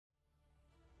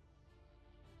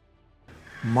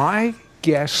My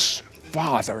guest's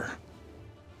father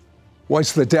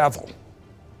was the devil.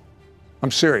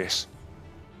 I'm serious.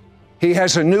 He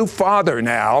has a new father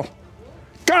now,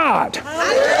 God.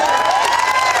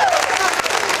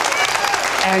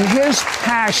 And his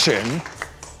passion,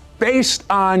 based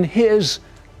on his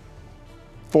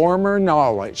former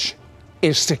knowledge,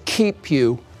 is to keep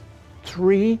you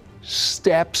 3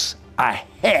 steps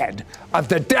ahead of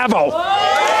the devil.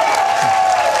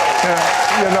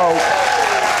 You know,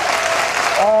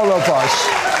 all of us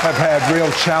have had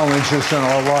real challenges in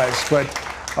our lives,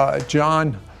 but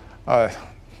John,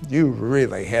 you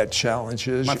really had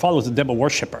challenges. My father was a devil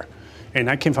worshiper, and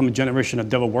I came from a generation of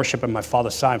devil worship on my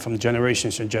father's side, from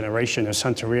generations and generations of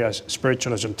Santeria,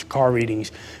 spiritualism, card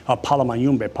readings, Palo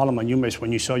Mayumbe. Palo Mayumbe is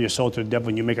when you sell your soul to the devil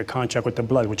and you make a contract with the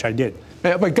blood, which I did.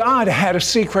 But God had a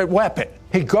secret weapon.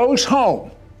 He goes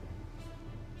home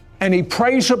and he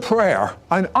prays a prayer,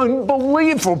 an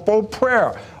unbelievable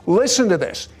prayer. Listen to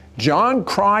this. John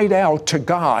cried out to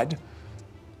God,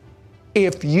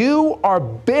 if you are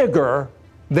bigger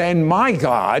than my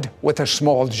God, with a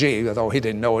small g, although he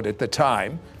didn't know it at the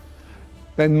time,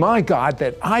 than my God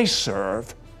that I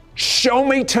show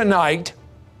me tonight,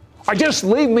 or just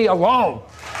leave me alone.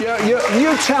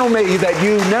 You tell me that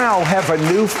you now have a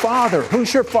new father.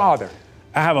 Who's your father?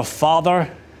 I have a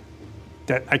father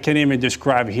that I can't even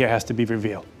describe. Here has to be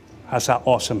revealed. That's how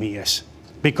awesome he is.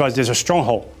 Because there's a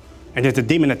stronghold, and there's a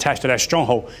demon attached to that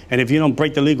stronghold. And if you don't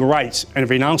break the legal rights and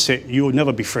renounce it, you will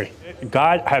never be free.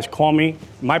 God has called me.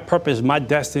 My purpose, my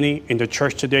destiny in the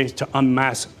church today is to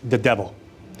unmask the devil.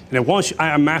 And then once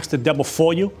I unmask the devil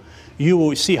for you, you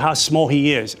will see how small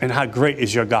he is and how great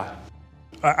is your God.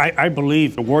 I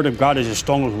believe the word of God is the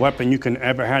strongest weapon you can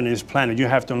ever have on this planet. You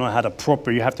have to know how to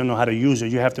appropriate. You have to know how to use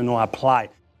it. You have to know how to apply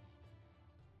it.